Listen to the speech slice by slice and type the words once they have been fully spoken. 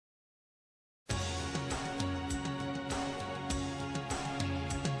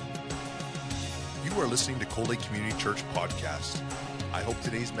are listening to Cold Lake Community Church podcast. I hope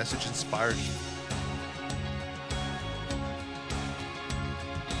today's message inspires you.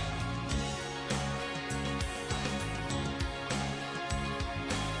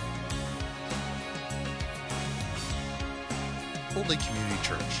 Cold Lake Community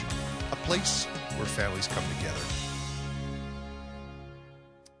Church, a place where families come together.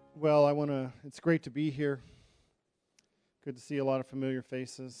 Well, it's great to be here. Good to see a lot of familiar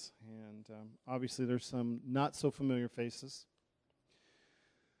faces, and obviously there's some not so familiar faces.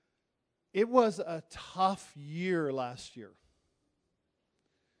 It was a tough year last year.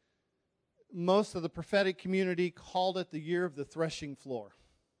 Most of the prophetic community called it the year of the threshing floor.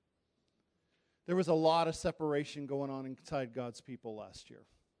 There was a lot of separation going on inside God's people last year.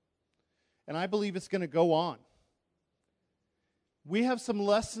 And I believe it's going to go on. We have some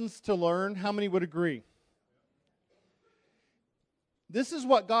lessons to learn. How many would agree? This is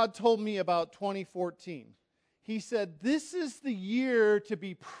what God told me about 2014. He said, this is the year to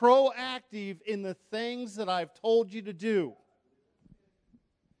be proactive in the things that I've told you to do.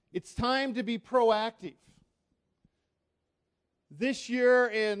 It's time to be proactive. This year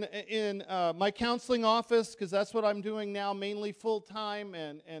in my counseling office, because that's what I'm doing now, mainly full-time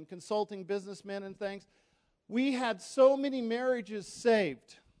and consulting businessmen and things, we had so many marriages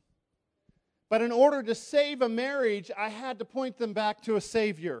saved. But in order to save a marriage, I had to point them back to a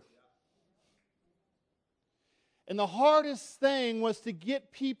Savior. And the hardest thing was to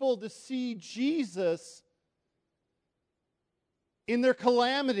get people to see Jesus in their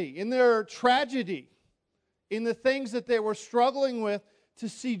calamity, in their tragedy, in the things that they were struggling with, to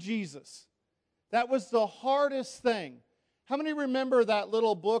see Jesus. That was the hardest thing. How many remember that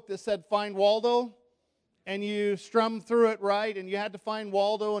little book that said Find Waldo? And you strummed through it, right? And you had to find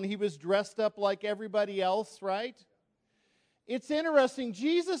Waldo, and he was dressed up like everybody else, right? It's interesting.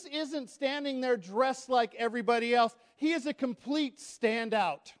 Jesus isn't standing there dressed like everybody else. He is a complete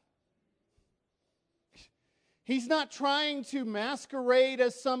standout. He's not trying to masquerade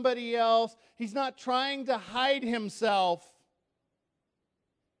as somebody else. He's not trying to hide himself.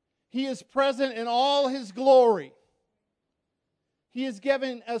 He is present in all his glory. He has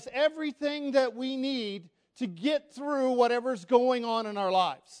given us everything that we need to get through whatever's going on in our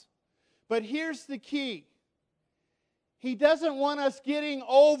lives. But here's the key. He doesn't want us getting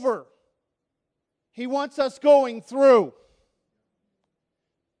over. He wants us going through.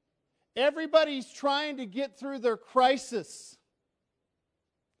 Everybody's trying to get through their crisis.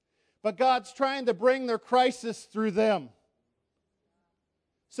 But God's trying to bring their crisis through them,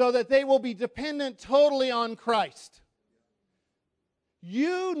 so that they will be dependent totally on Christ.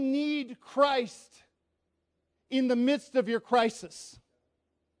 You need Christ in the midst of your crisis.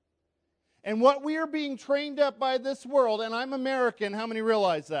 And what we are being trained up by this world, and I'm American, how many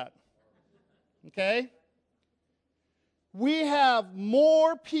realize that? Okay? We have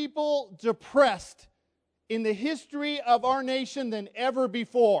more people depressed in the history of our nation than ever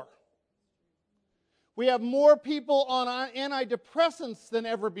before. We have more people on antidepressants than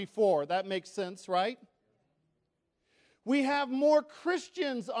ever before. That makes sense, right? We have more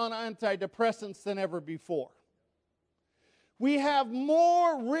Christians on antidepressants than ever before. We have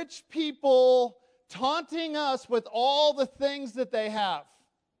more rich people taunting us with all the things that they have.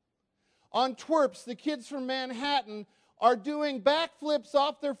 On twerps, the kids from Manhattan are doing backflips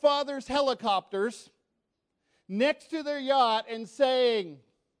off their father's helicopters next to their yacht and saying,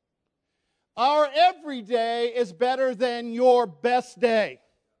 our everyday is better than your best day.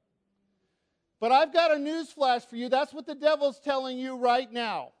 But I've got a news flash for you. That's what the devil's telling you right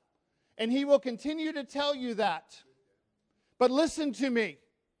now. And he will continue to tell you that. But listen to me.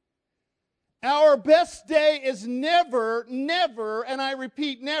 Our best day is never, and I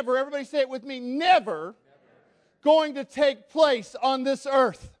repeat, never, everybody say it with me, never going to take place on this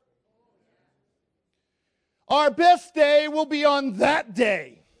earth. Our best day will be on that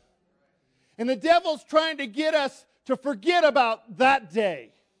day. And the devil's trying to get us to forget about that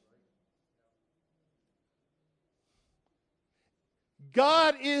day.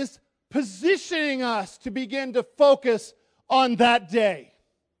 God is positioning us to begin to focus on that day.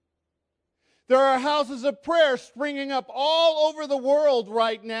 There are houses of prayer springing up all over the world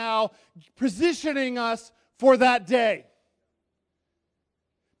right now, positioning us for that day.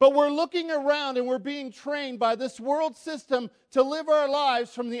 But we're looking around and we're being trained by this world system to live our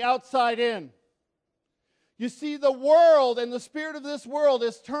lives from the outside in. You see, the world and the spirit of this world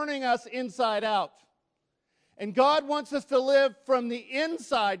is turning us inside out. And God wants us to live from the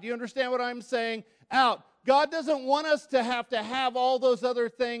inside. Do you understand what I'm saying? Out. God doesn't want us to have all those other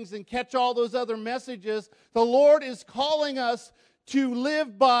things and catch all those other messages. The Lord is calling us to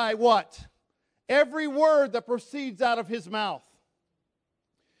live by what? Every word that proceeds out of his mouth.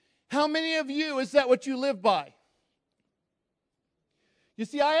 How many of you, is that what you live by? You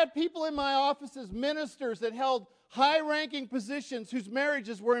see, I had people in my office as ministers that held high-ranking positions whose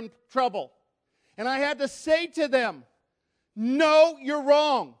marriages were in trouble. And I had to say to them, no, you're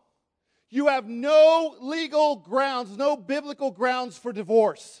wrong. You have no legal grounds, no biblical grounds for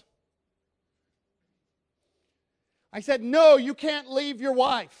divorce. I said, no, you can't leave your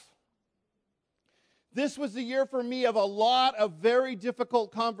wife. This was a year for me of a lot of very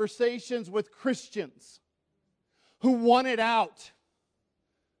difficult conversations with Christians who wanted out,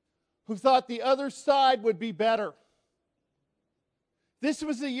 who thought the other side would be better. This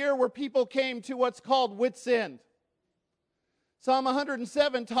was a year where people came to what's called wit's end. Psalm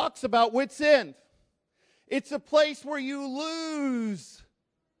 107 talks about wit's end. It's a place where you lose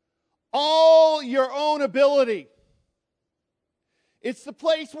all your own ability. It's the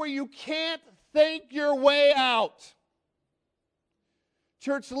place where you can't think your way out.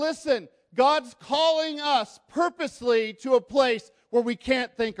 Church, listen, God's calling us purposely to a place where we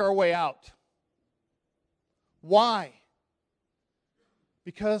can't think our way out. Why?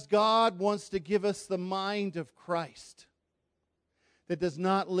 Because God wants to give us the mind of Christ that does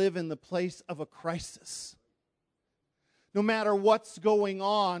not live in the place of a crisis. No matter what's going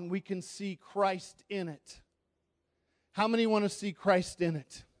on, we can see Christ in it. How many want to see Christ in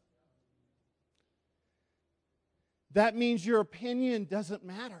it? That means your opinion doesn't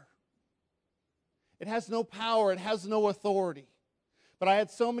matter. It has no power. It has no authority. But I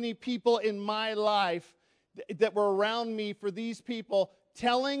had so many people in my life that were around me for these people,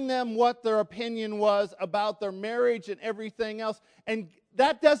 telling them what their opinion was about their marriage and everything else. And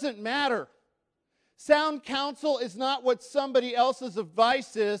that doesn't matter. Sound counsel is not what somebody else's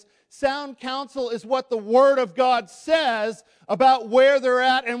advice is. Sound counsel is what the Word of God says about where they're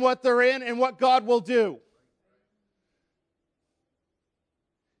at and what they're in and what God will do.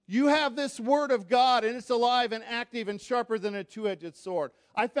 You have this Word of God, and it's alive and active and sharper than a two-edged sword.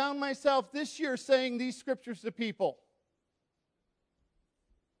 I found myself this year saying these scriptures to people.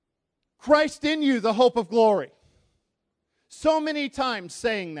 Christ in you, the hope of glory. So many times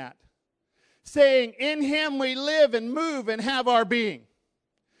saying that. Saying, in Him we live and move and have our being.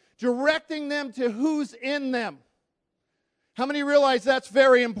 Directing them to who's in them. How many realize that's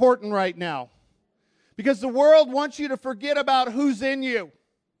very important right now? Because the world wants you to forget about who's in you.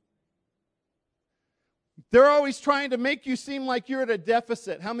 They're always trying to make you seem like you're at a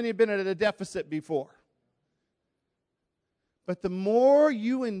deficit. How many have been at a deficit before? But the more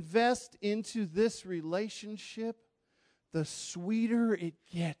you invest into this relationship, the sweeter it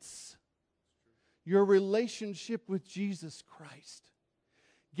gets. Your relationship with Jesus Christ.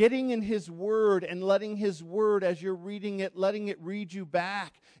 Getting in His Word and letting His Word, as you're reading it, letting it read you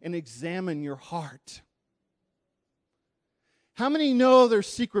back and examine your heart. How many know there's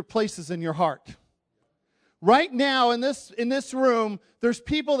secret places in your heart? Right now in this room, there's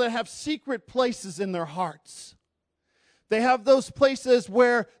people that have secret places in their hearts. They have those places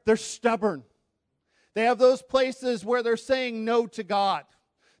where they're stubborn. They have those places where they're saying no to God.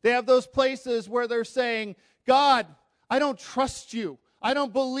 They have those places where they're saying, God, I don't trust you. I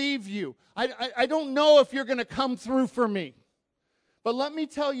don't believe you. I don't know if you're going to come through for me. But let me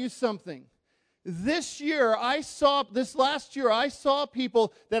tell you something. This last year, I saw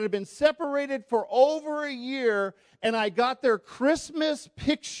people that had been separated for over a year, and I got their Christmas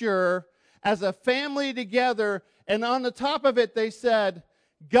picture as a family together, and on the top of it they said,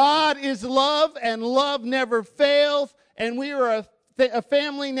 God is love, and love never fails, and we are a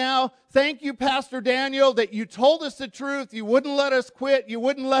family now. Thank you, Pastor Daniel, that you told us the truth. You wouldn't let us quit. You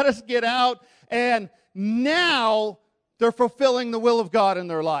wouldn't let us get out, and now they're fulfilling the will of God in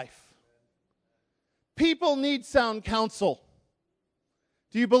their life. People need sound counsel.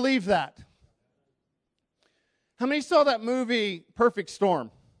 Do you believe that? How many saw that movie, Perfect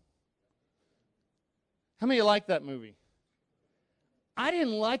Storm? How many like that movie? I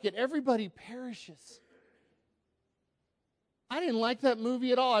didn't like it. Everybody perishes. I didn't like that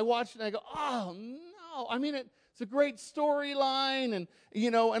movie at all. I watched it and I go, oh no. I mean, it's a great storyline and,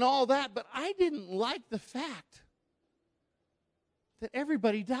 and all that, but I didn't like the fact that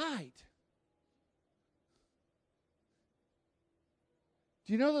everybody died.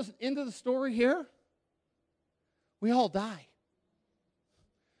 Do you know the end of the story here? We all die.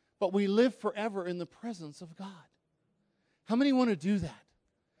 But we live forever in the presence of God. How many want to do that?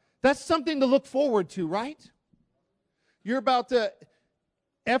 That's something to look forward to, right? You're about to...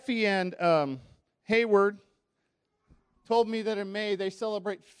 Effie and Hayward told me that in May they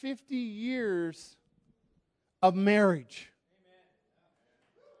celebrate 50 years of marriage.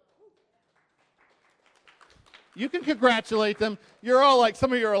 You can congratulate them. You're all like,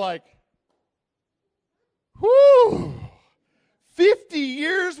 some of you are like, whoo, 50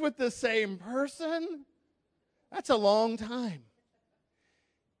 years with the same person? That's a long time.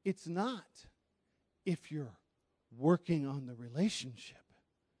 It's not if you're working on the relationship,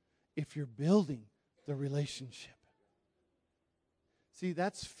 if you're building the relationship. See,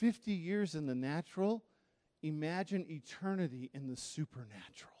 that's 50 years in the natural. Imagine eternity in the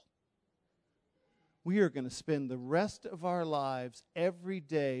supernatural. We are going to spend the rest of our lives every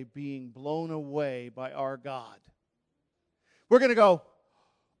day being blown away by our God. We're going to go,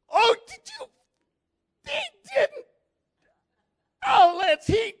 oh, he didn't. Oh,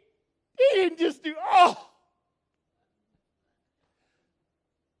 he didn't just do, oh.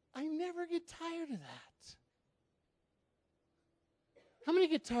 I never get tired of that. How many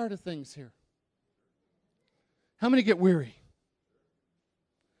get tired of things here? How many get weary?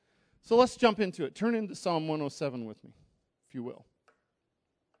 So let's jump into it. Turn into Psalm 107 with me, if you will.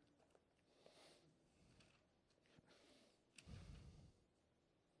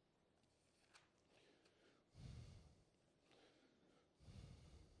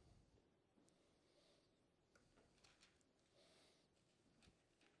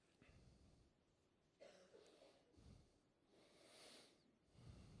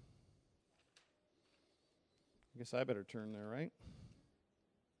 I guess I better turn there, right?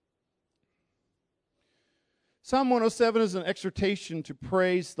 Psalm 107 is an exhortation to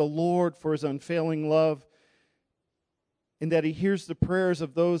praise the Lord for his unfailing love and that he hears the prayers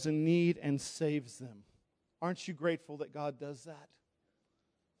of those in need and saves them. Aren't you grateful that God does that?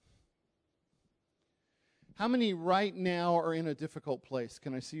 How many right now are in a difficult place?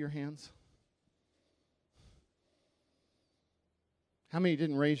 Can I see your hands? How many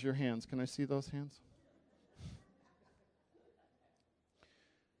didn't raise your hands? Can I see those hands?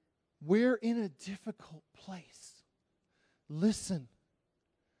 We're in a difficult place. Listen,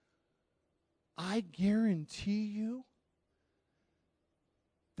 I guarantee you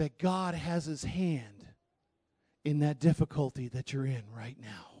that God has his hand in that difficulty that you're in right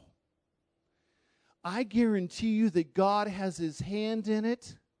now. I guarantee you that God has his hand in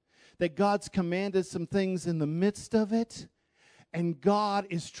it, that God's commanded some things in the midst of it, and God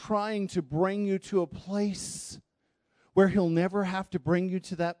is trying to bring you to a place where he'll never have to bring you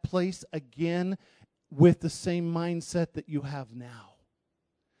to that place again with the same mindset that you have now.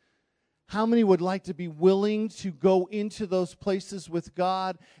 How many would like to be willing to go into those places with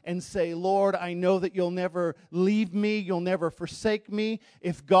God and say, Lord, I know that you'll never leave me, you'll never forsake me.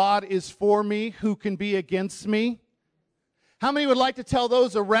 If God is for me, who can be against me? How many would like to tell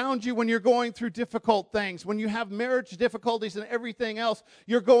those around you when you're going through difficult things, when you have marriage difficulties and everything else,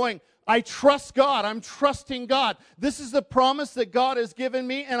 you're going, I trust God, I'm trusting God. This is the promise that God has given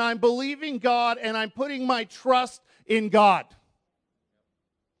me, and I'm believing God, and I'm putting my trust in God.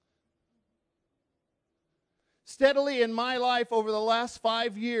 Steadily in my life over the last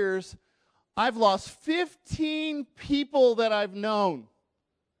 5 years, I've lost 15 people that I've known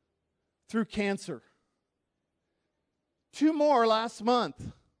through cancer. 2 more last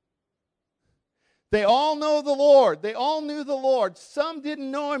month. They all know the Lord. They all knew the Lord. Some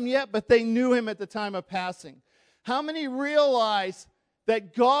didn't know him yet, but they knew him at the time of passing. How many realize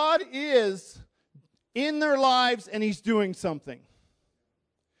that God is in their lives and he's doing something?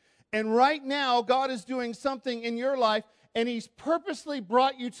 And right now, God is doing something in your life, and he's purposely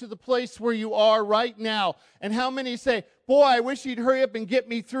brought you to the place where you are right now. And how many say, boy, I wish he'd hurry up and get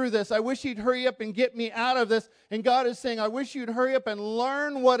me through this. I wish he'd hurry up and get me out of this. And God is saying, I wish you'd hurry up and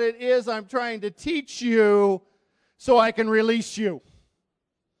learn what it is I'm trying to teach you so I can release you.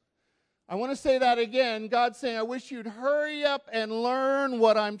 I want to say that again. God's saying, I wish you'd hurry up and learn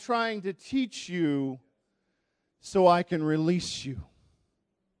what I'm trying to teach you so I can release you.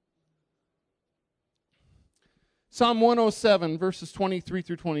 Psalm 107, verses 23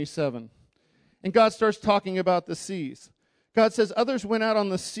 through 27. And God starts talking about the seas. God says, others went out on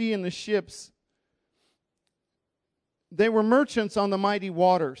the sea in the ships. They were merchants on the mighty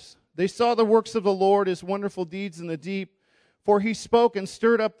waters. They saw the works of the Lord, his wonderful deeds in the deep. For he spoke and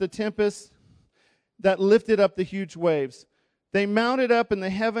stirred up the tempest that lifted up the huge waves. They mounted up in the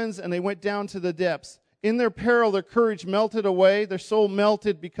heavens, and they went down to the depths. In their peril, their courage melted away. Their soul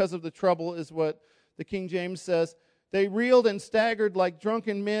melted because of the trouble, is what the King James says. They reeled and staggered like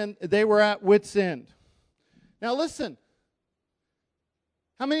drunken men. They were at wit's end. Now listen.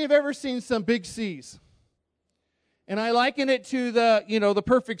 How many have ever seen some big seas? And I liken it to the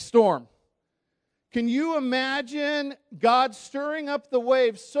perfect storm. Can you imagine God stirring up the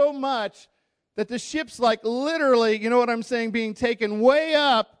waves so much that the ship's like literally, you know what I'm saying, being taken way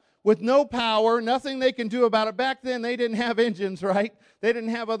up with no power, nothing they can do about it. Back then, they didn't have engines, right? They didn't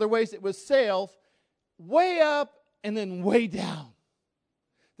have other ways. It was sails, way up and then way down.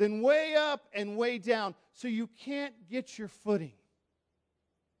 Then way up and way down. So you can't get your footing.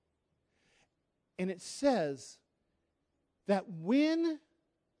 And it says that when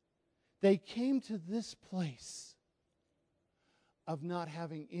they came to this place of not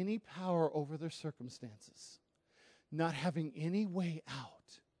having any power over their circumstances, not having any way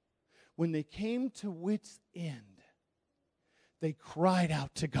out, when they came to wit's end, they cried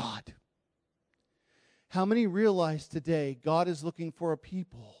out to God. How many realize today God is looking for a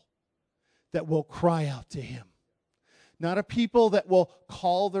people that will cry out to Him? Not a people that will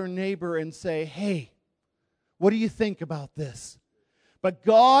call their neighbor and say, hey, what do you think about this? But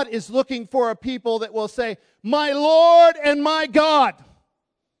God is looking for a people that will say, my Lord and my God,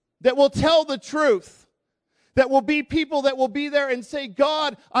 that will tell the truth, that will be people that will be there and say,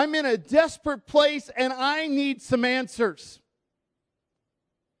 God, I'm in a desperate place and I need some answers.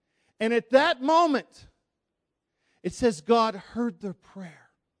 And at that moment, it says God heard their prayer.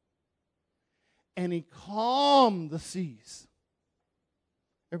 And He calmed the seas.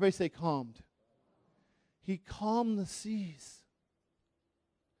 Everybody say calmed. He calmed the seas.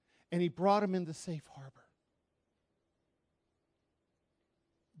 And He brought them into safe harbor.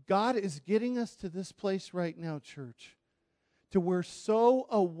 God is getting us to this place right now, church, to we're so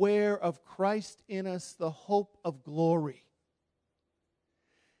aware of Christ in us, the hope of glory,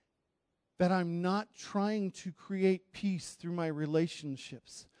 that I'm not trying to create peace through my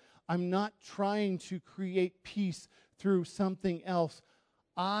relationships. I'm not trying to create peace through something else.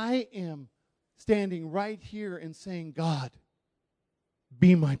 I am standing right here and saying, God,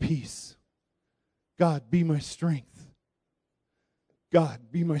 be my peace. God, be my strength.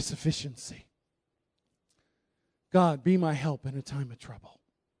 God, be my sufficiency. God, be my help in a time of trouble.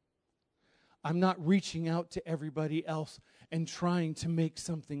 I'm not reaching out to everybody else and trying to make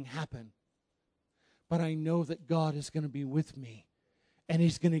something happen. But I know that God is going to be with me. And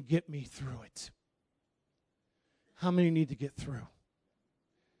He's going to get me through it. How many need to get through?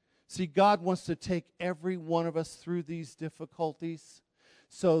 See, God wants to take every one of us through these difficulties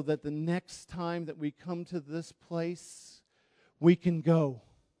so that the next time that we come to this place, we can go,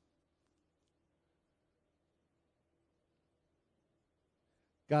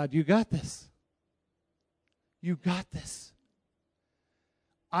 God, you got this. You got this.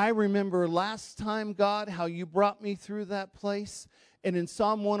 I remember last time, God, how you brought me through that place. And in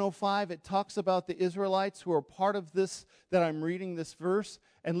Psalm 105, it talks about the Israelites who are part of this, that I'm reading this verse.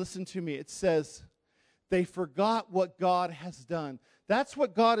 And listen to me. It says, they forgot what God has done. That's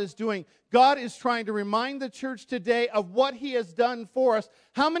what God is doing. God is trying to remind the church today of what He has done for us.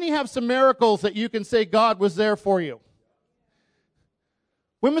 How many have some miracles that you can say God was there for you?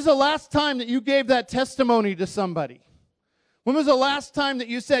 When was the last time that you gave that testimony to somebody? When was the last time that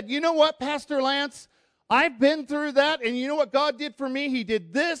you said, you know what, Pastor Lance? I've been through that, and you know what God did for me? He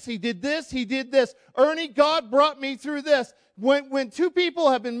did this, He did this, He did this. Ernie, God brought me through this. When two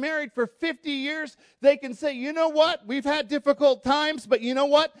people have been married for 50 years, they can say, you know what? We've had difficult times, but you know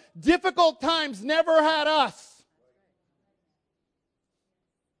what? Difficult times never had us.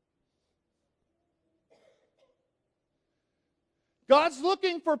 God's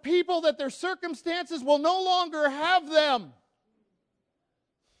looking for people that their circumstances will no longer have them.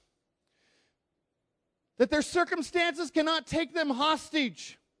 That their circumstances cannot take them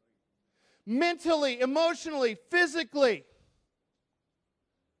hostage. Mentally, emotionally, physically.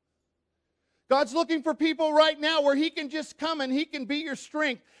 God's looking for people right now where He can just come and He can be your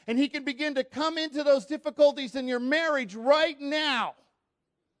strength. And He can begin to come into those difficulties in your marriage right now.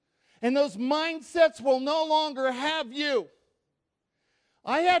 And those mindsets will no longer have you.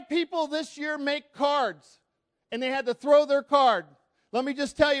 I had people this year make cards. And they had to throw their card. Let me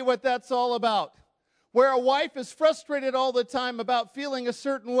just tell you what that's all about. Where a wife is frustrated all the time about feeling a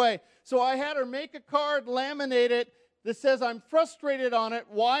certain way. So I had her make a card, laminate it, that says, I'm frustrated on it.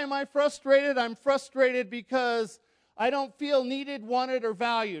 Why am I frustrated? I'm frustrated because I don't feel needed, wanted, or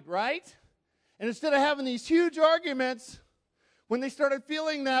valued, right? And instead of having these huge arguments, when they started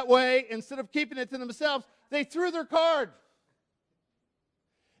feeling that way, instead of keeping it to themselves, they threw their card.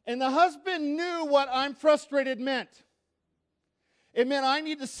 And the husband knew what I'm frustrated meant. It meant I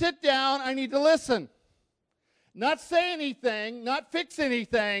need to sit down, I need to listen. Not say anything, not fix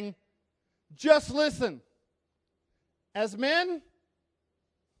anything, just listen. As men,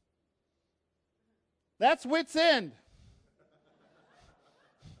 that's wit's end.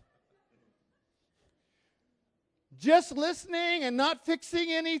 Just listening and not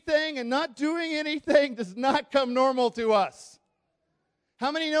fixing anything and not doing anything does not come normal to us. How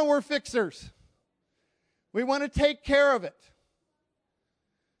many know we're fixers? We want to take care of it.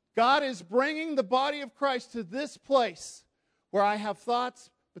 God is bringing the body of Christ to this place where I have thoughts,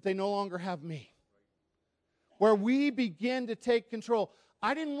 but they no longer have me. Where we begin to take control.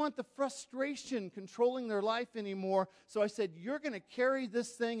 I didn't want the frustration controlling their life anymore, so I said, you're going to carry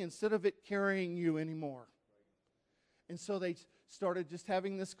this thing instead of it carrying you anymore. And so they started just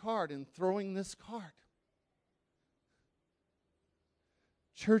having this card and throwing this card.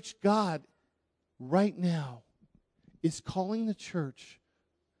 Church, God, right now, is calling the church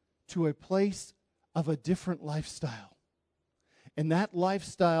to a place of a different lifestyle. And that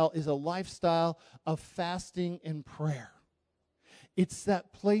lifestyle is a lifestyle of fasting and prayer. It's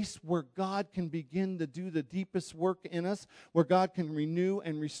that place where God can begin to do the deepest work in us, where God can renew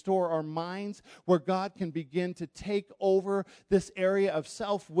and restore our minds, where God can begin to take over this area of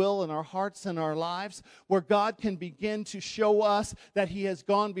self-will in our hearts and our lives, where God can begin to show us that He has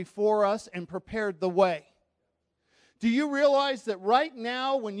gone before us and prepared the way. Do you realize that right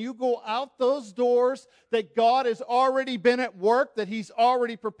now when you go out those doors that God has already been at work, that He's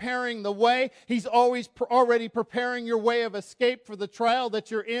already preparing the way, He's already preparing your way of escape for the trial that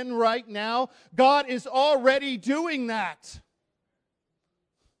you're in right now? God is already doing that.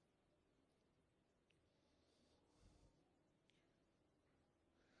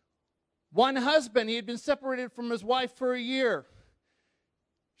 One husband, he had been separated from his wife for a year.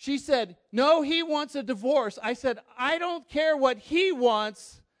 She said, no, he wants a divorce. I said, I don't care what he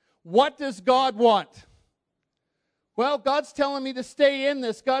wants. What does God want? Well, God's telling me to stay in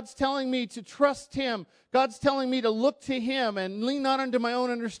this. God's telling me to trust Him. God's telling me to look to Him and lean not unto my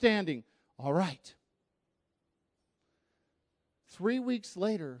own understanding. All right. 3 weeks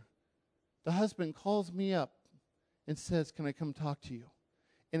later, the husband calls me up and says, can I come talk to you?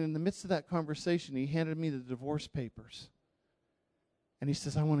 And in the midst of that conversation, he handed me the divorce papers. And he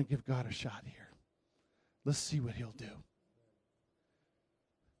says, I want to give God a shot here. Let's see what He'll do.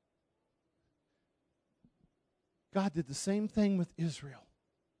 God did the same thing with Israel.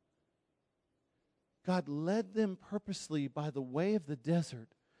 God led them purposely by the way of the desert,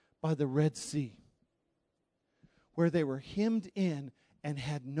 by the Red Sea, where they were hemmed in and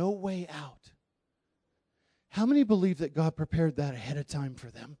had no way out. How many believe that God prepared that ahead of time for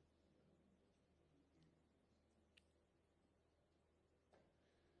them?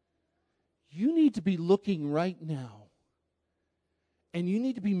 You need to be looking right now, and you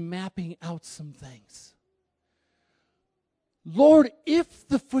need to be mapping out some things. Lord, if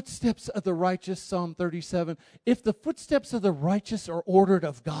the footsteps of the righteous, Psalm 37, if the footsteps of the righteous are ordered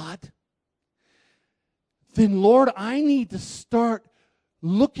of God, then Lord, I need to start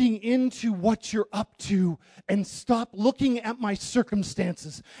looking into what you're up to and stop looking at my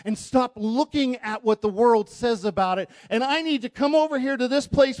circumstances and stop looking at what the world says about it. And I need to come over here to this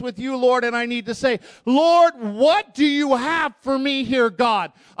place with you, Lord, and I need to say, Lord, what do you have for me here,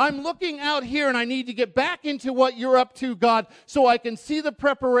 God? I'm looking out here and I need to get back into what you're up to, God, so I can see the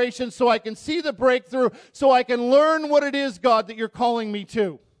preparation, so I can see the breakthrough, so I can learn what it is, God, that you're calling me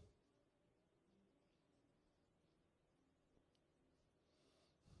to.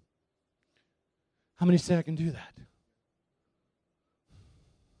 How many say I can do that?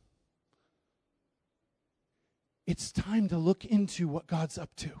 It's time to look into what God's up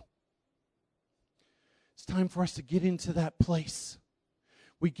to. It's time for us to get into that place.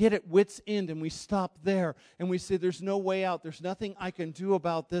 We get at wit's end and we stop there and we say there's no way out. There's nothing I can do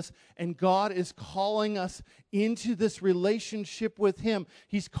about this. And God is calling us into this relationship with Him.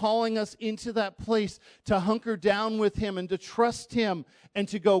 He's calling us into that place to hunker down with Him and to trust Him and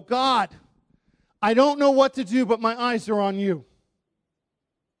to go, God, I don't know what to do, but my eyes are on you.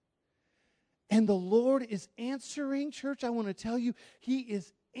 And the Lord is answering, church. I want to tell you, He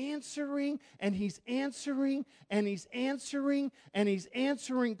is answering, and He's answering, and He's answering, and He's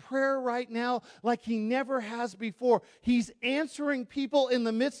answering prayer right now like He never has before. He's answering people in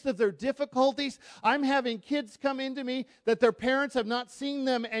the midst of their difficulties. I'm having kids come into me that their parents have not seen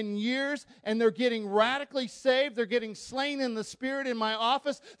them in years, and they're getting radically saved. They're getting slain in the Spirit in my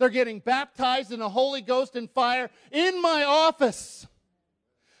office. They're getting baptized in the Holy Ghost and fire in my office.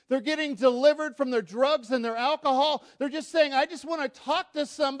 They're getting delivered from their drugs and their alcohol. They're just saying, I just want to talk to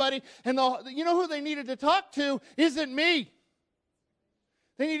somebody. And you know who they needed to talk to isn't me.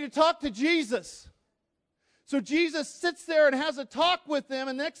 They need to talk to Jesus. So Jesus sits there and has a talk with them.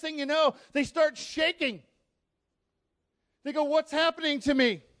 And next thing you know, they start shaking. They go, what's happening to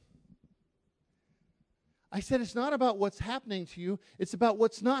me? I said, it's not about what's happening to you. It's about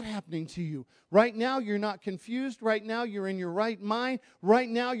what's not happening to you. Right now, you're not confused. Right now, you're in your right mind. Right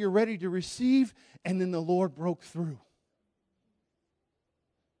now, you're ready to receive. And then the Lord broke through.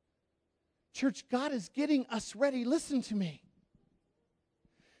 Church, God is getting us ready. Listen to me.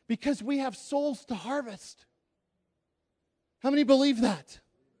 Because we have souls to harvest. How many believe that?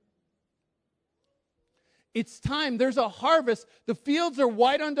 It's time. There's a harvest. The fields are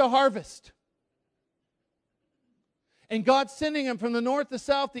white unto harvest. And God's sending them from the north, the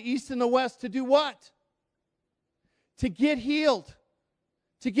south, the east, and the west to do what? To get healed.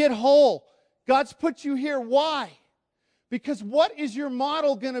 To get whole. God's put you here. Why? Because what is your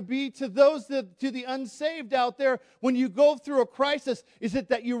model going to be to to the unsaved out there when you go through a crisis? Is it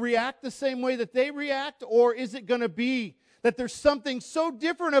that you react the same way that they react? Or is it going to be that there's something so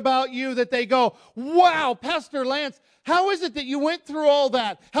different about you that they go, wow, Pastor Lance, how is it that you went through all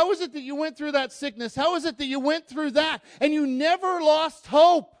that? How is it that you went through that sickness? How is it that you went through that and you never lost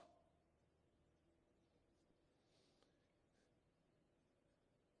hope?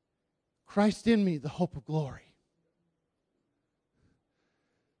 Christ in me, the hope of glory.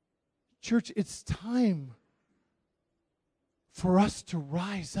 Church, it's time for us to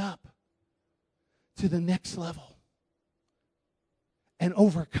rise up to the next level and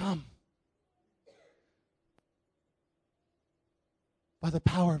overcome by the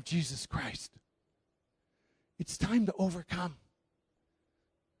power of Jesus Christ. It's time to overcome.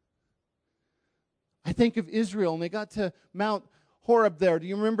 I think of Israel, and they got to Mount Horeb there. Do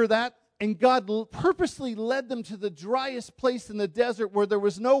you remember that? And God purposely led them to the driest place in the desert where there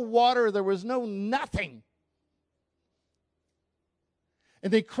was no water, there was no nothing.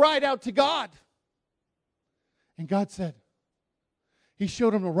 And they cried out to God. And God said, He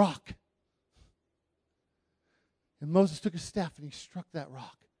showed them a rock. And Moses took his staff and he struck that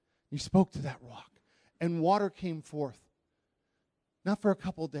rock. He spoke to that rock. And water came forth. Not for a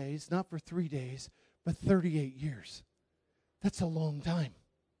couple days, not for 3 days, but 38 years. That's a long time.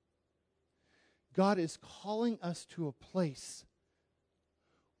 God is calling us to a place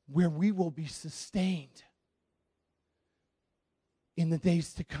where we will be sustained in the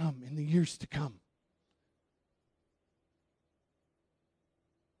days to come, in the years to come.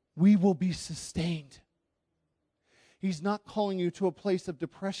 We will be sustained. He's not calling you to a place of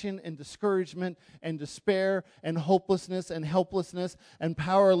depression and discouragement and despair and hopelessness and helplessness and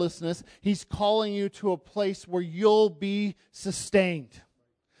powerlessness. He's calling you to a place where you'll be sustained.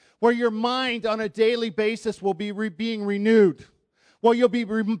 Where your mind on a daily basis will be being renewed. Where you'll be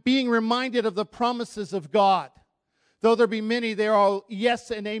being reminded of the promises of God. Though there be many, they are all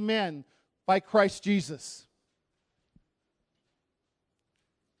yes and amen by Christ Jesus.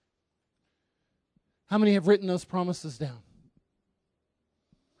 How many have written those promises down?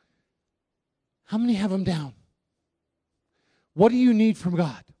 How many have them down? What do you need from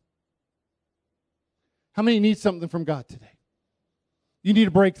God? How many need something from God today? You need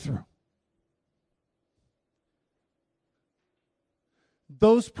a breakthrough.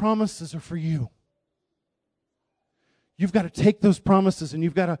 Those promises are for you. You've got to take those promises and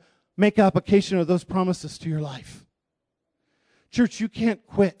you've got to make application of those promises to your life. Church, you can't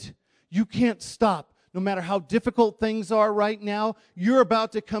quit. You can't stop. No matter how difficult things are right now, you're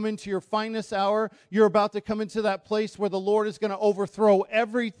about to come into your finest hour. You're about to come into that place where the Lord is going to overthrow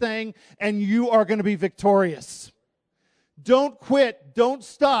everything and you are going to be victorious. Don't quit. Don't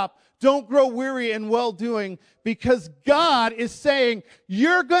stop. Don't grow weary in well-doing, because God is saying,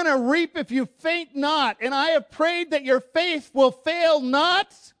 you're going to reap if you faint not. And I have prayed that your faith will fail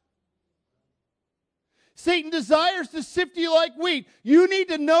not. Satan desires to sift you like wheat. You need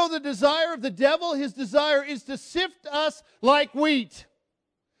to know the desire of the devil. His desire is to sift us like wheat.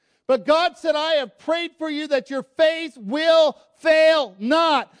 But God said, I have prayed for you that your faith will fail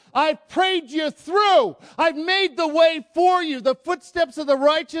not. I've prayed you through. I've made the way for you. The footsteps of the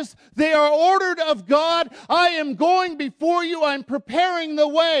righteous, they are ordered of God. I am going before you. I'm preparing the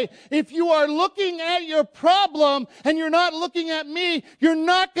way. If you are looking at your problem and you're not looking at me, you're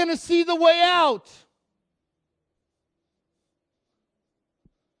not going to see the way out.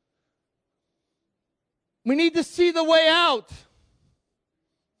 We need to see the way out.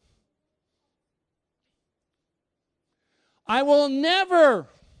 I will never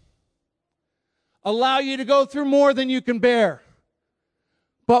allow you to go through more than you can bear.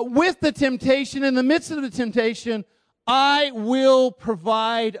 But with the temptation, in the midst of the temptation, I will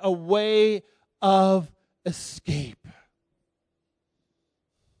provide a way of escape.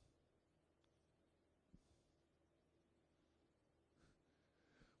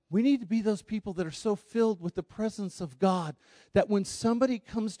 We need to be those people that are so filled with the presence of God that when somebody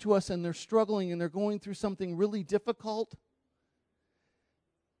comes to us and they're struggling and they're going through something really difficult,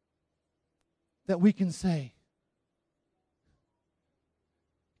 that we can say,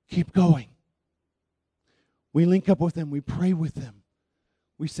 keep going. We link up with them. We pray with them.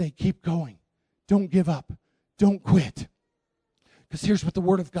 We say, keep going. Don't give up. Don't quit. Because here's what the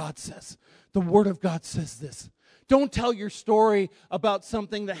Word of God says. The Word of God says this. Don't tell your story about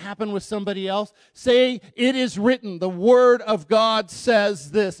something that happened with somebody else. Say, it is written. The Word of God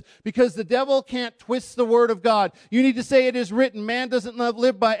says this. Because the devil can't twist the Word of God. You need to say, it is written. Man doesn't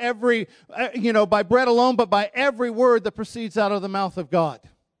live by by bread alone, but by every word that proceeds out of the mouth of God.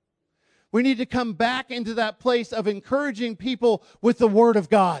 We need to come back into that place of encouraging people with the Word of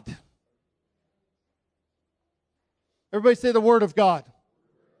God. Everybody say the Word of God.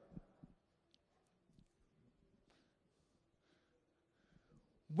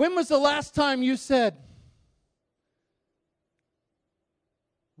 When was the last time you said,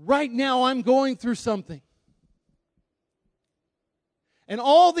 right now I'm going through something, and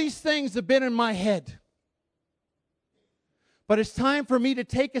all these things have been in my head, but it's time for me to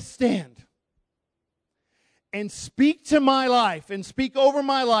take a stand and speak to my life and speak over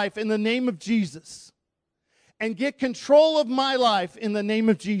my life in the name of Jesus and get control of my life in the name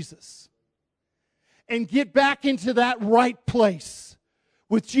of Jesus and get back into that right place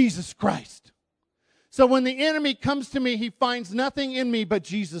with Jesus Christ. So when the enemy comes to me, he finds nothing in me but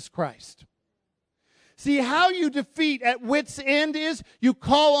Jesus Christ. See, how you defeat at wit's end is you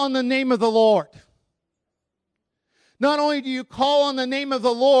call on the name of the Lord. Not only do you call on the name of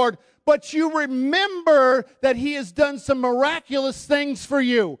the Lord, but you remember that He has done some miraculous things for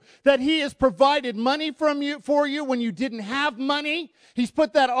you. That He has provided money for you when you didn't have money. He's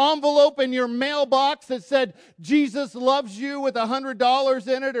put that envelope in your mailbox that said, Jesus loves you, with $100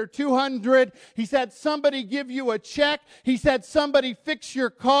 in it or $200. He's had somebody give you a check. He's had somebody fix your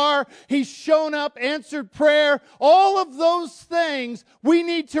car. He's shown up, answered prayer. All of those things, we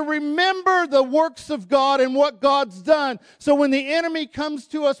need to remember the works of God and what God's done. So when the enemy comes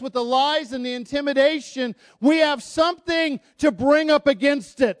to us with the lies and the intimidation, we have something to bring up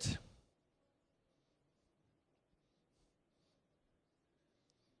against it.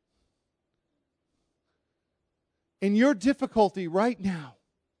 In your difficulty right now,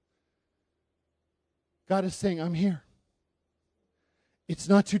 God is saying, I'm here. It's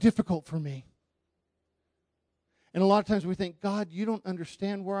not too difficult for me. And a lot of times we think, God, you don't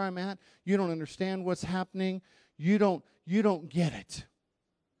understand where I'm at. You don't understand what's happening. You don't get it.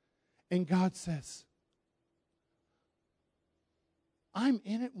 And God says, I'm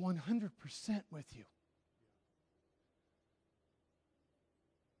in it 100% with you.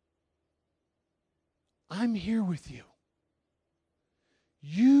 I'm here with you.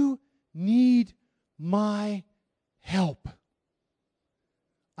 You need my help.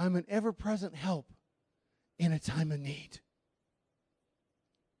 I'm an ever-present help in a time of need.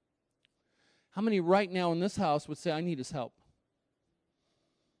 How many right now in this house would say, I need His help?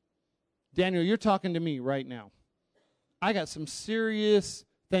 Daniel, you're talking to me right now. I got some serious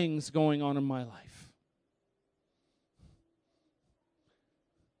things going on in my life.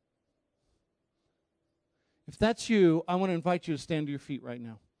 If that's you, I want to invite you to stand to your feet right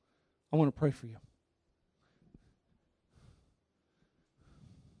now. I want to pray for you.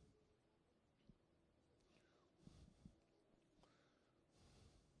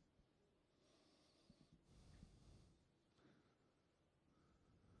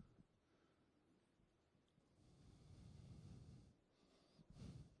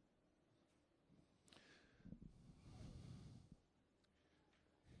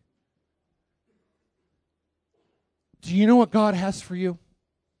 Do you know what God has for you?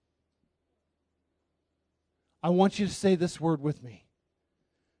 I want you to say this word with me.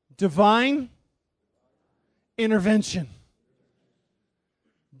 Divine intervention.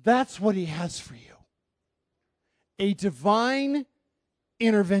 That's what He has for you. A divine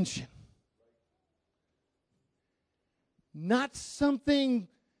intervention. Not something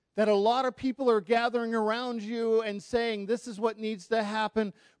that a lot of people are gathering around you and saying, this is what needs to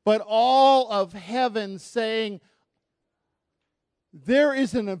happen, but all of heaven saying, there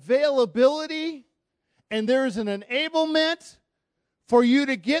is an availability and there is an enablement for you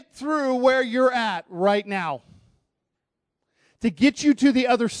to get through where you're at right now, to get you to the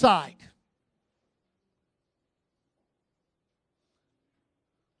other side.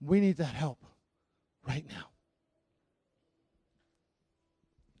 We need that help right now.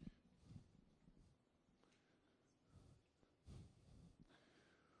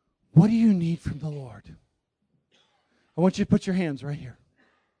 What do you need from the Lord? I want you to put your hands right here.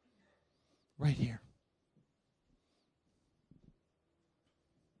 Right here.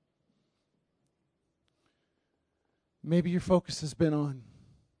 Maybe your focus has been on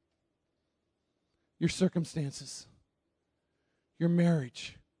your circumstances, your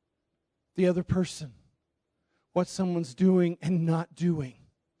marriage, the other person, what someone's doing and not doing.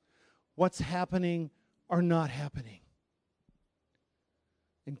 what's happening or not happening.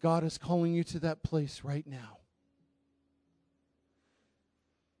 And God is calling you to that place right now.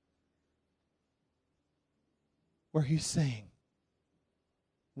 Where He's saying,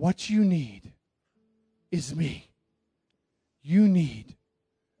 what you need is me. You need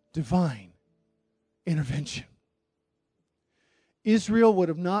divine intervention. Israel would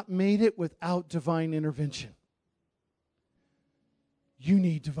have not made it without divine intervention. You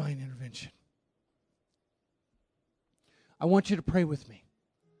need divine intervention. I want you to pray with me.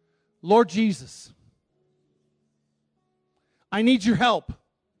 Lord Jesus, I need your help.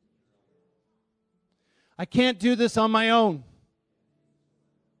 I can't do this on my own.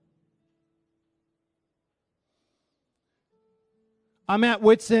 I'm at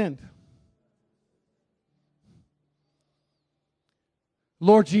wit's end.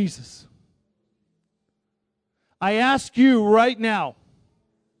 Lord Jesus, I ask you right now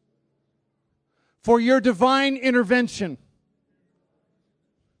for your divine intervention.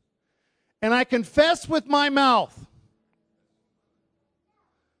 And I confess with my mouth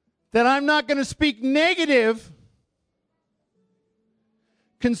that I'm not going to speak negative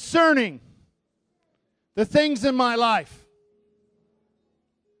concerning the things in my life.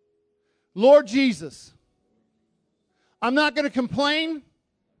 Lord Jesus, I'm not going to complain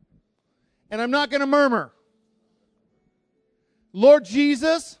and I'm not going to murmur. Lord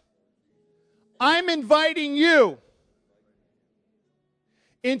Jesus, I'm inviting you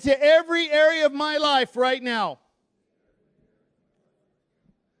into every area of my life right now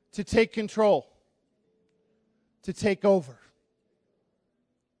to take control, to take over.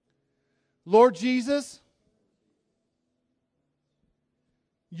 Lord Jesus,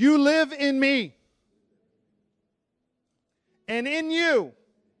 you live in me, and in you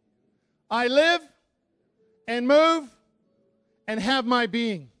I live and move and have my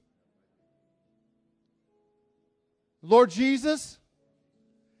being. Lord Jesus,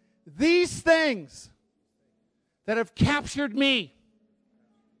 these things that have captured me,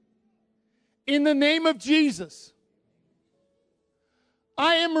 in the name of Jesus,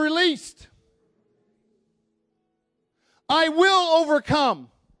 I am released. I will overcome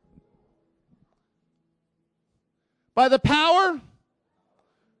by the power,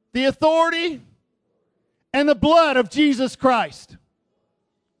 the authority, and the blood of Jesus Christ.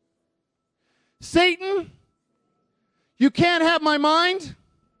 Satan, you can't have my mind,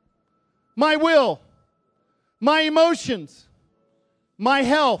 my will, my emotions, my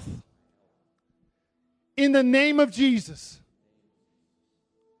health. In the name of Jesus.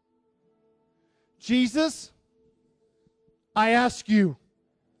 Jesus, I ask you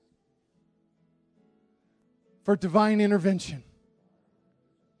for divine intervention.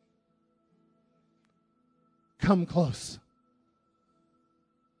 Come close.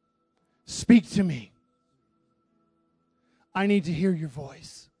 Speak to me. I need to hear your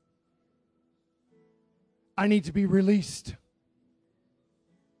voice. I need to be released.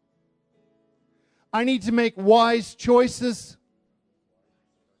 I need to make wise choices.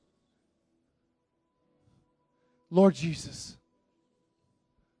 Lord Jesus,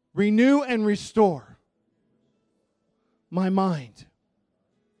 renew and restore my mind.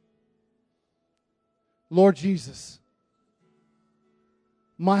 Lord Jesus,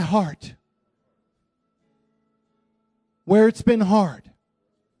 my heart, where it's been hard,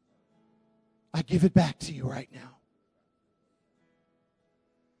 I give it back to you right now.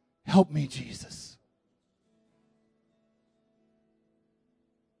 Help me, Jesus.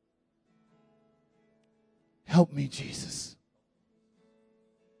 Help me, Jesus.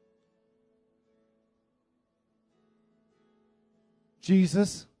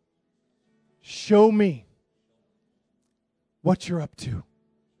 Jesus, show me what you're up to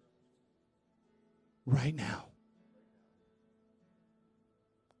right now.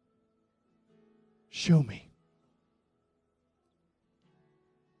 Show me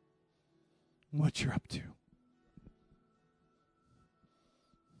what you're up to.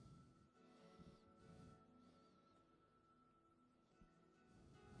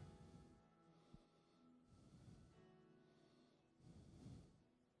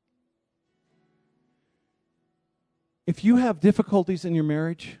 If you have difficulties in your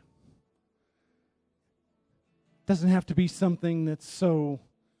marriage, it doesn't have to be something that's so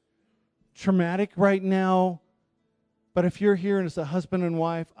traumatic right now, but if you're here and as a husband and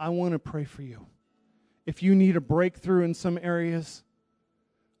wife, I want to pray for you. If you need a breakthrough in some areas,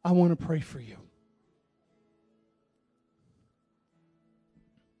 I want to pray for you.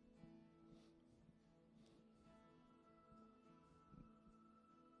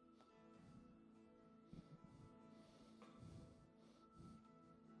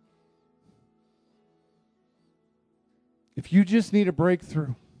 If you just need a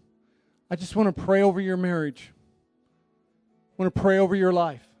breakthrough, I just want to pray over your marriage. I want to pray over your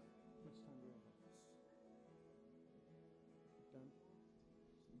life.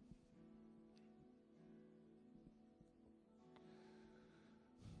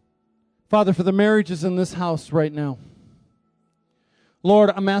 Father, for the marriages in this house right now,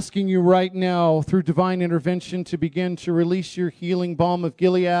 Lord, I'm asking you right now through divine intervention to begin to release your healing balm of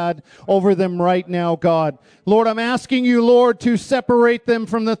Gilead over them right now, God. Lord, I'm asking you, Lord, to separate them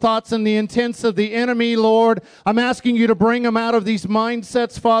from the thoughts and the intents of the enemy, Lord. I'm asking you to bring them out of these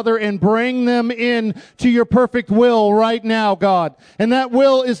mindsets, Father, and bring them in to your perfect will right now, God. And that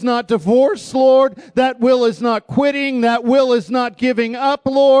will is not divorce, Lord. That will is not quitting. That will is not giving up,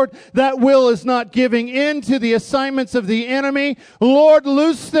 Lord. That will is not giving in to the assignments of the enemy. Lord,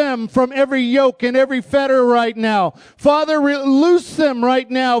 loose them from every yoke and every fetter right now. Father, loose them right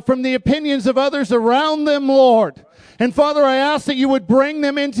now from the opinions of others around them, Lord. And Father, I ask that you would bring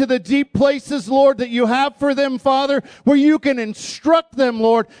them into the deep places, Lord, that you have for them, Father, where you can instruct them,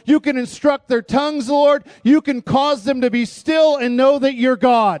 Lord. You can instruct their tongues, Lord. You can cause them to be still and know that you're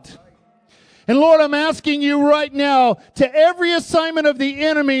God. And Lord, I'm asking you right now to every assignment of the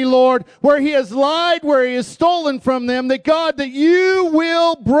enemy, Lord, where he has lied, where he has stolen from them, that God, that you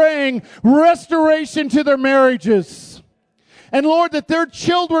will bring restoration to their marriages. And Lord, that their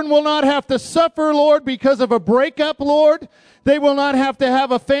children will not have to suffer, Lord, because of a breakup, Lord. They will not have to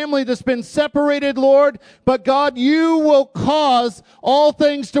have a family that's been separated, Lord. But God, you will cause all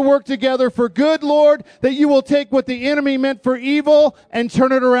things to work together for good, Lord. That you will take what the enemy meant for evil and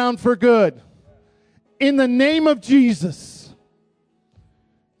turn it around for good. In the name of Jesus.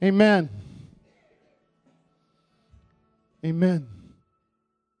 Amen. Amen.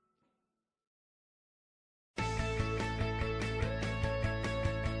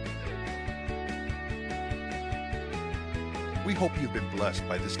 We hope you've been blessed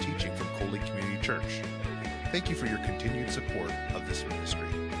by this teaching from Coley Community Church. Thank you for your continued support of this ministry.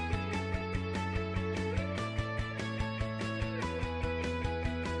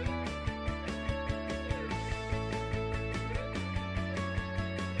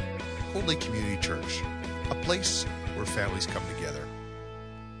 Coley Community Church, a place where families come together.